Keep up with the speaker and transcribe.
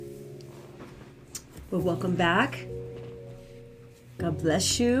Well, welcome back. God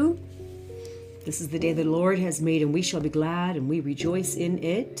bless you. This is the day the Lord has made, and we shall be glad and we rejoice in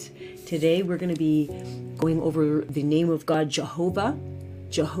it. Today we're going to be going over the name of God, Jehovah.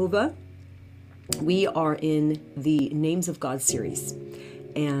 Jehovah. We are in the Names of God series.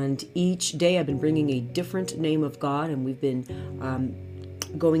 And each day I've been bringing a different name of God, and we've been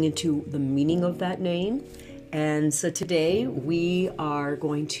going into the meaning of that name. And so today we are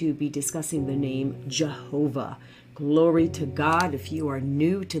going to be discussing the name Jehovah. Glory to God. If you are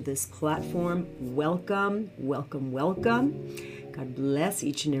new to this platform, welcome, welcome, welcome. God bless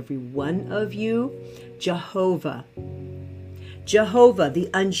each and every one of you. Jehovah. Jehovah, the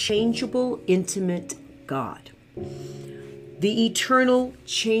unchangeable, intimate God. The eternal,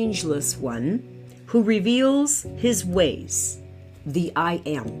 changeless one who reveals his ways. The I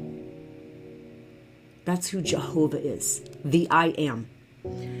Am. That's who Jehovah is. The I Am.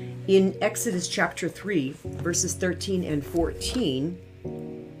 In Exodus chapter 3, verses 13 and 14,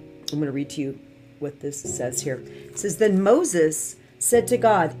 I'm going to read to you what this says here. It says, Then Moses said to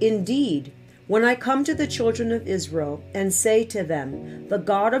God, Indeed, when I come to the children of Israel and say to them, The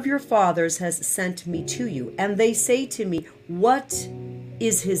God of your fathers has sent me to you, and they say to me, What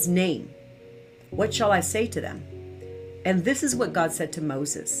is his name? What shall I say to them? And this is what God said to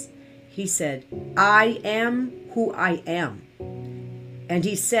Moses. He said, I am who I am. And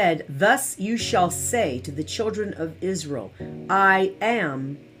he said, Thus you shall say to the children of Israel, I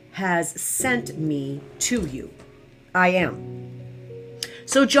am has sent me to you. I am.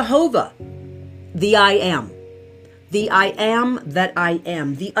 So Jehovah, the I am. The I am that I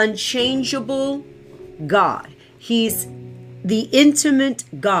am. The unchangeable God. He's the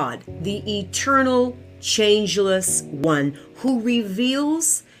intimate God. The eternal, changeless one who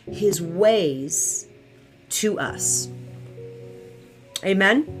reveals his ways to us.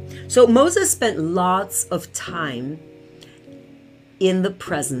 Amen. So Moses spent lots of time in the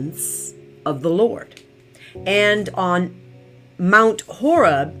presence of the Lord. And on Mount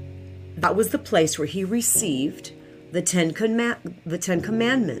Horeb, that was the place where he received the Ten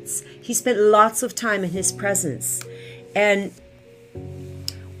Commandments. He spent lots of time in his presence. And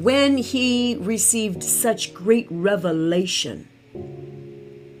when he received such great revelation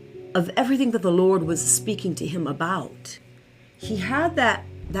of everything that the Lord was speaking to him about, he had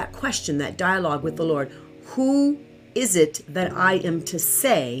that question, that dialogue with the Lord. Who is it that I am to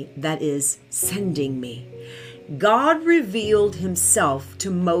say that is sending me? God revealed himself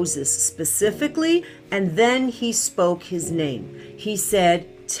to Moses specifically, and then he spoke his name. He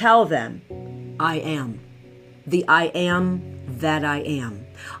said, Tell them, I am. The I am that I am.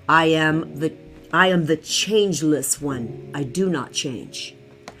 I am the changeless one. I do not change.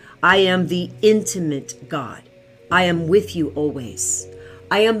 I am the intimate God. I am with you always.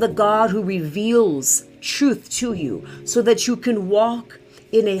 I am the God who reveals truth to you so that you can walk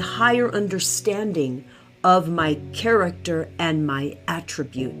in a higher understanding of my character and my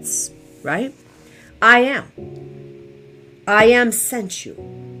attributes, right? I am sent you.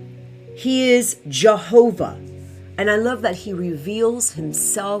 He is Jehovah. And I love that he reveals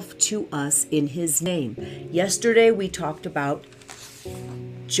himself to us in his name. Yesterday we talked about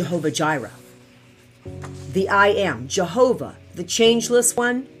Jehovah Jireh. The I am, Jehovah, the changeless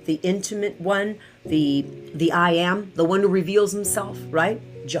one, the intimate one, the I am, the one who reveals himself, right?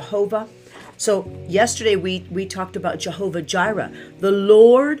 Jehovah. So yesterday we talked about Jehovah Jireh, the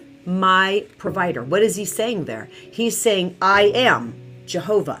Lord my provider. What is he saying there? He's saying, I am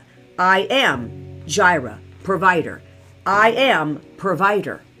Jehovah. I am Jireh, provider. I am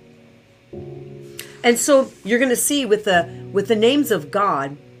provider. And so you're going to see with the names of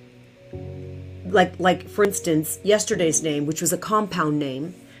God, like for instance, yesterday's name, which was a compound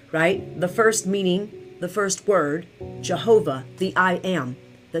name, right? The first meaning, the first word, Jehovah, the I am.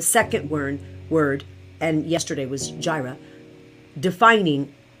 The second word, and yesterday was Jireh,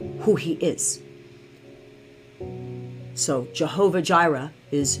 defining who he is. So Jehovah Jireh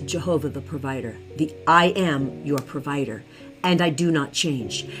is Jehovah the provider. The I am your provider, and I do not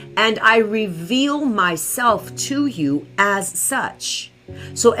change. And I reveal myself to you as such.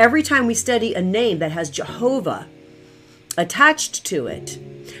 So every time we study a name that has Jehovah attached to it,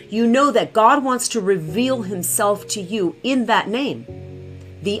 you know that God wants to reveal himself to you in that name.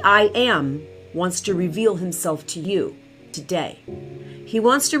 The I am wants to reveal himself to you today. He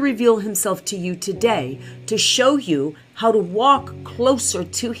wants to reveal himself to you today to show you how to walk closer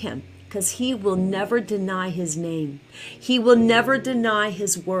to him, because he will never deny his name. He will never deny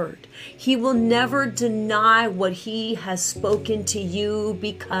his word. He will never deny what he has spoken to you,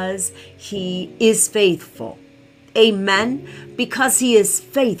 because he is faithful. Amen. Because he is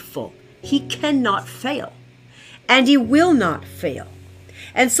faithful. He cannot fail, and he will not fail.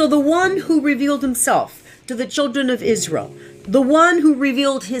 And so the one who revealed himself to the children of Israel, the one who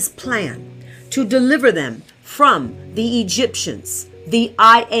revealed his plan to deliver them from the Egyptians, the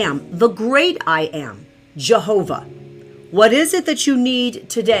I am, the great I am, Jehovah. What is it that you need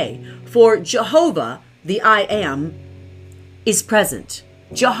today? For Jehovah, the I am, is present.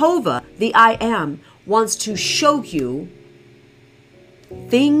 Jehovah, the I am, wants to show you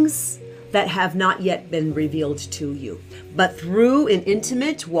things that have not yet been revealed to you. But through an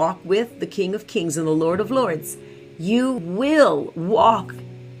intimate walk with the King of Kings and the Lord of Lords, you will walk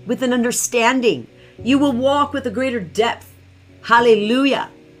with an understanding. You will walk with a greater depth, hallelujah,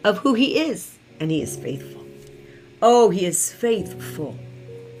 of who he is. And he is faithful. Oh, he is faithful.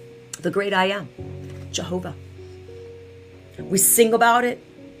 The great I am, Jehovah. We sing about it.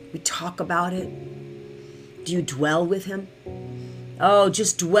 We talk about it. Do you dwell with him? Oh,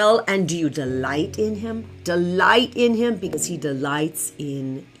 just dwell. And do you delight in him? Delight in him because he delights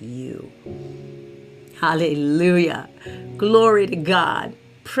in you. Hallelujah. Glory to God.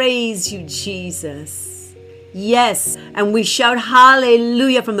 Praise you, Jesus. Yes. And we shout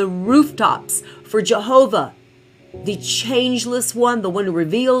hallelujah from the rooftops for Jehovah, the changeless one, the one who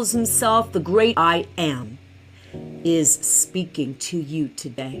reveals himself, the great I am, is speaking to you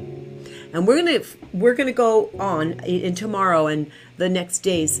today. And we're gonna go on in tomorrow and the next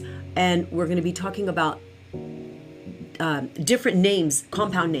days, and we're gonna be talking about different names,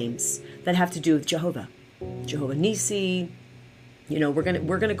 compound names that have to do with Jehovah, Jehovah Nisi. You know, we're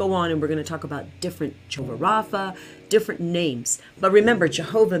gonna go on and we're gonna talk about different Jehovah Rapha, different names. But remember,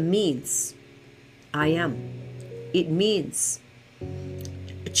 Jehovah means I am. It means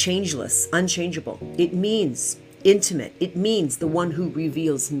changeless, unchangeable. It means intimate. It means the one who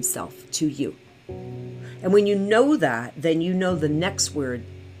reveals himself to you. And when you know that, then you know the next word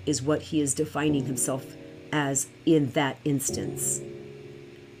is what he is defining himself as in that instance.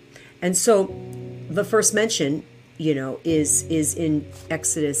 And so the first mention, you know, is in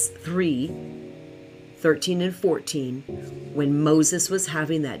Exodus 3:13 and 14, when Moses was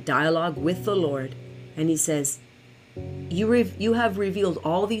having that dialogue with the Lord, and he says, You have revealed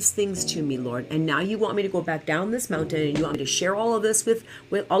all these things to me, Lord, and now you want me to go back down this mountain and you want me to share all of this with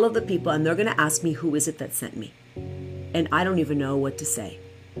all of the people, and they're going to ask me, who is it that sent me? And I don't even know what to say.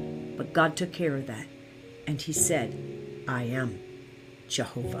 But God took care of that. And he said, I am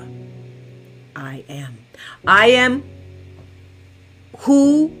Jehovah. I am. I am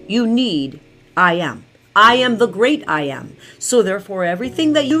who you need. I am. I am the great I am. So therefore,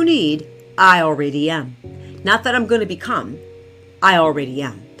 everything that you need, I already am. Not that I'm going to become, I already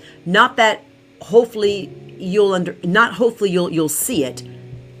am. Not that hopefully you'll see it.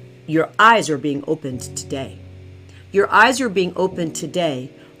 Your eyes are being opened today. Your eyes are being opened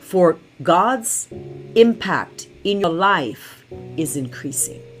today, for God's impact in your life is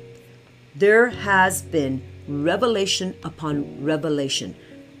increasing. There has been revelation upon revelation,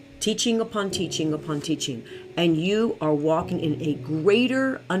 teaching upon teaching upon teaching, and you are walking in a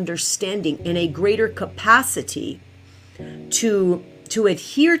greater understanding, in a greater capacity to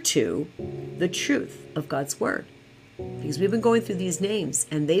adhere to the truth of God's word. Because we've been going through these names,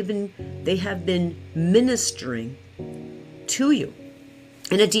 and they have been ministering to you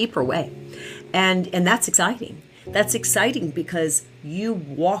in a deeper way. And that's exciting. That's exciting because you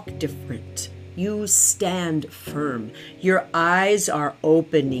walk different. You stand firm. Your eyes are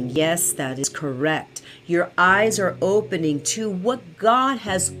opening. Yes, that is correct. Your eyes are opening to what God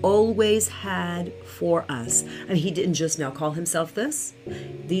has always had for us. And he didn't just now call himself this.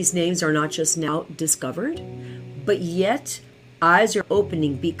 These names are not just now discovered, but yet eyes are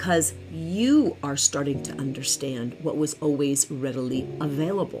opening because you are starting to understand what was always readily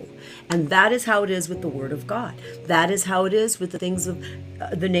available. And that is how it is with the Word of God. That is how it is with the things of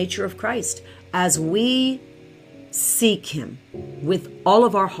the nature of Christ. As we seek him with all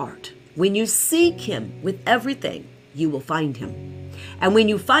of our heart, when you seek him with everything, you will find him. And when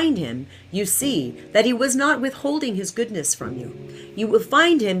you find him, you see that he was not withholding his goodness from you. You will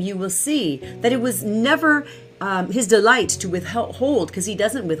find him, you will see that it was never his delight to withhold, because he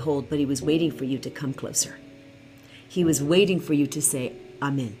doesn't withhold, but he was waiting for you to come closer. He was waiting for you to say,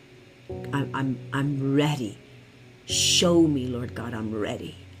 I'm in. I'm ready. Show me, Lord God, I'm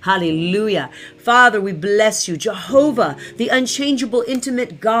ready. Hallelujah. Father, we bless you. Jehovah, the unchangeable,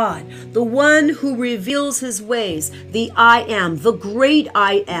 intimate God, the one who reveals his ways, the I am, the great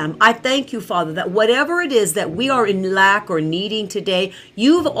I am. I thank you, Father, that whatever it is that we are in lack or needing today,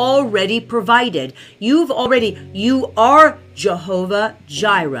 you've already provided. You are Jehovah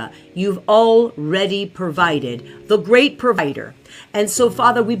Jireh. You've already provided, the great provider. And so,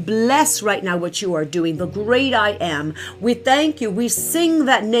 Father, we bless right now what you are doing, the great I am. We thank you. We sing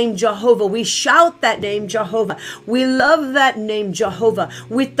that name, Jehovah. We shout that name, Jehovah. We love that name, Jehovah.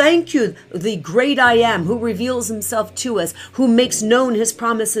 We thank you, the great I am, who reveals himself to us, who makes known his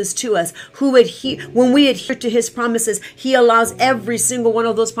promises to us, when we adhere to his promises, he allows every single one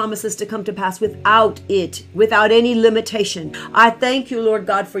of those promises to come to pass without any limitation. I thank you, Lord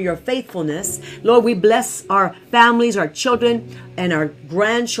God, for your faithfulness. Lord, we bless our families, our children, and our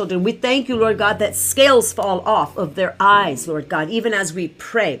grandchildren. We thank you, Lord God, that scales fall off of their eyes, Lord God, even as we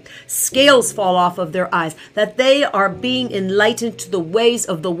pray. Scales fall off of their eyes, that they are being enlightened to the ways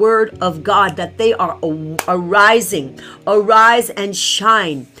of the word of God, that they are arising. Arise and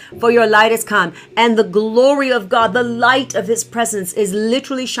shine, for your light has come, and the glory of God, the light of his presence is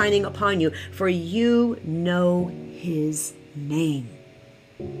literally shining upon you, for you know his name.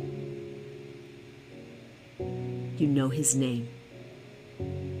 You know his name.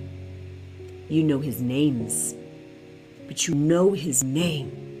 You know his names, but you know his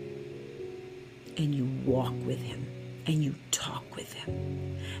name, and you walk with him, and you talk with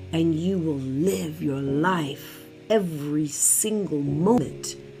him, and you will live your life, every single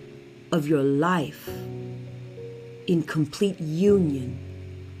moment of your life, in complete union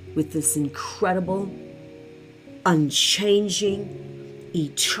with this incredible, unchanging,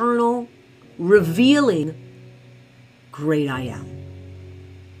 eternal, revealing, great I am.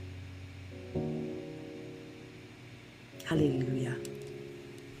 Hallelujah.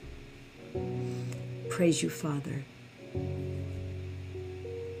 Praise you, Father.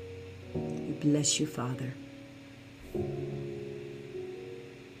 We bless you, Father.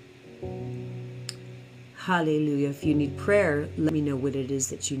 Hallelujah. If you need prayer, let me know what it is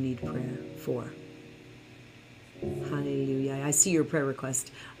that you need prayer for. Hallelujah. I see your prayer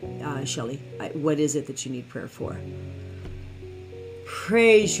request, Shelley. What is it that you need prayer for?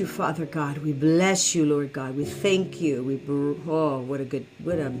 Praise you, Father God. We bless you, Lord God. We thank you.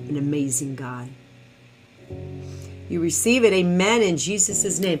 What an amazing God. You receive it. Amen. In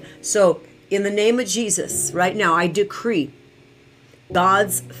Jesus' name. So, in the name of Jesus, right now, I decree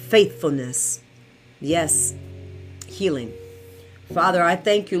God's faithfulness. Yes, healing. Father, I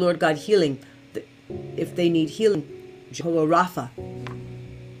thank you, Lord God, healing. If they need healing, Jehovah Rapha,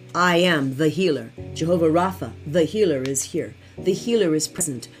 I am the healer. Jehovah Rapha, the healer, is here. The healer is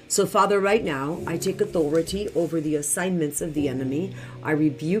present. So, Father, right now, I take authority over the assignments of the enemy. I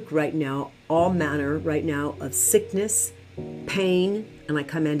rebuke right now all manner right now of sickness, pain, and I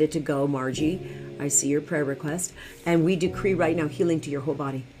command it to go, Margie. I see your prayer request. And we decree right now healing to your whole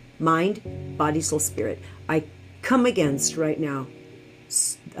body. Mind, body, soul, spirit. I come against right now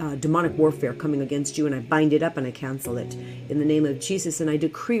demonic warfare coming against you, and I bind it up and I cancel it in the name of Jesus. And I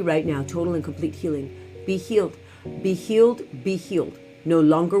decree right now total and complete healing. Be healed. Be healed, be healed. No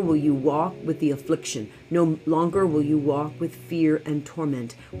longer will you walk with the affliction. No longer will you walk with fear and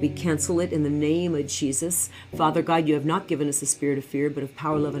torment. We cancel it in the name of Jesus. Father God, you have not given us a spirit of fear, but of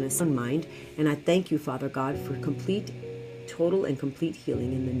power, love, and a sound mind. And I thank you, Father God, for complete, total, and complete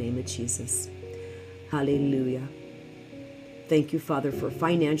healing in the name of Jesus. Hallelujah. Thank you, Father, for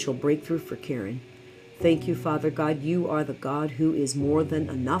financial breakthrough for Karen. Thank you, Father God. You are the God who is more than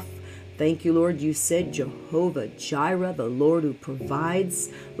enough. Thank you, Lord. You said Jehovah Jireh, the Lord who provides.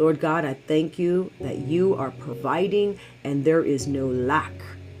 Lord God, I thank you that you are providing and there is no lack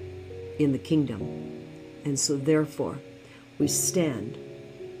in the kingdom. And so therefore, we stand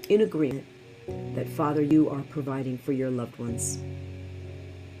in agreement that, Father, you are providing for your loved ones.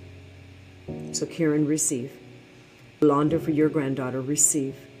 So Karen, receive. Yolanda, for your granddaughter,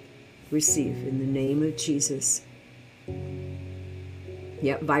 receive. Receive in the name of Jesus.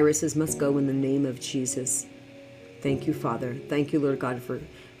 Yep, viruses must go in the name of Jesus. Thank you, Father. Thank you, Lord God,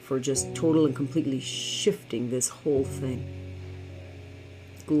 for just total and completely shifting this whole thing.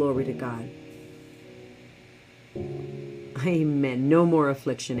 Glory to God. Amen. No more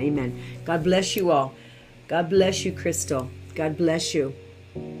affliction. Amen. God bless you all. God bless you, Crystal. God bless you.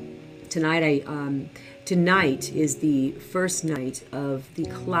 Tonight is the first night of the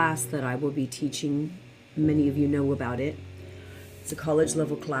class that I will be teaching. Many of you know about it. It's a college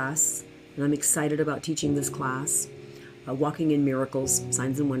level class, and I'm excited about teaching this class. Walking in Miracles,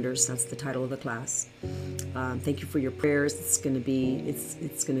 Signs and Wonders. That's the title of the class. Thank you for your prayers. It's going to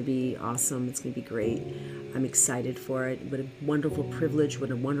be awesome. It's going to be great. I'm excited for it. What a wonderful privilege. What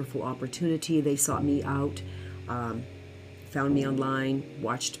a wonderful opportunity. They sought me out, found me online,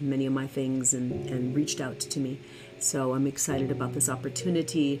 watched many of my things, and reached out to me. So I'm excited about this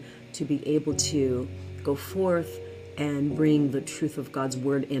opportunity to be able to go forth and bring the truth of God's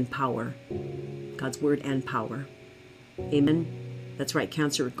word and power. God's word and power. Amen. That's right,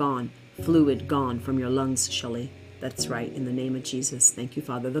 cancer gone. Fluid gone from your lungs, Shelley. That's right, in the name of Jesus. Thank you,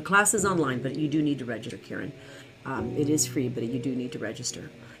 Father. The class is online, but you do need to register, Karen. It is free, but you do need to register.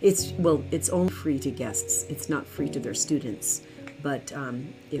 It's only free to guests. It's not free to their students. But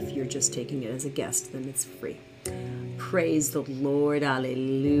if you're just taking it as a guest, then it's free. Praise the Lord.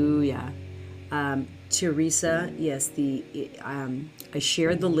 Hallelujah. Teresa, yes, I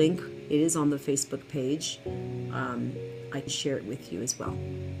shared the link. It is on the Facebook page. I can share it with you as well.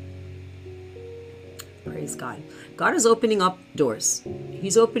 Praise God. God is opening up doors.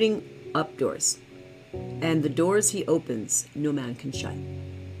 He's opening up doors. And the doors he opens, no man can shut.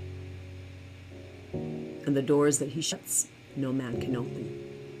 And the doors that he shuts, no man can open.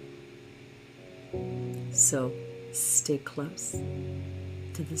 So stay close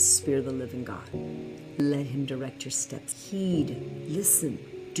to the Spirit of the living God. Let him direct your steps. Heed, listen,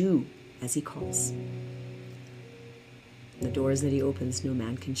 do as he calls. The doors that he opens, no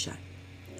man can shut.